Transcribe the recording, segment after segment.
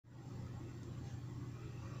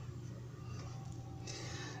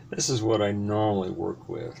This is what I normally work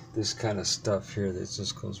with. This kind of stuff here that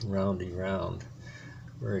just goes roundy round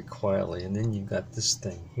very quietly. And then you've got this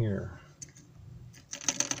thing here.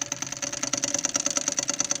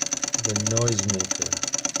 The noisemaker.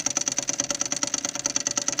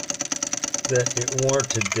 That it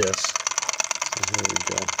warranted this. So here we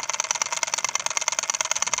go.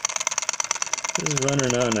 This is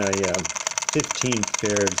running on a 15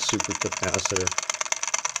 farad supercapacitor.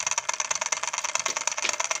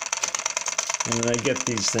 And when I get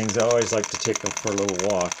these things, I always like to take them for a little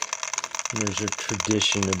walk. And there's a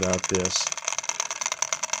tradition about this.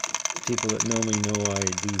 People that know me know why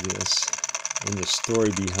I do this, and the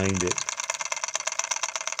story behind it.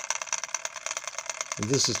 And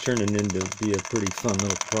this is turning into be a pretty fun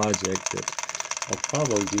little project that I'll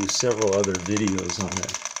probably do several other videos on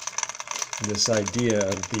it. This idea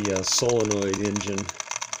of the solenoid engine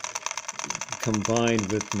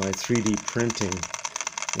combined with my 3D printing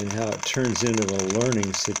and how it turns into a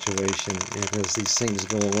learning situation as these things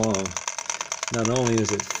go along. Not only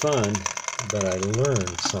is it fun, but I learn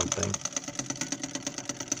something.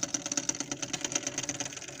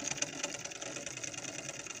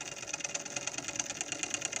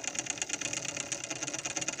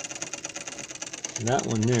 And that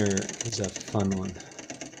one there is a fun one.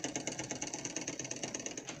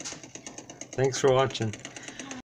 Thanks for watching.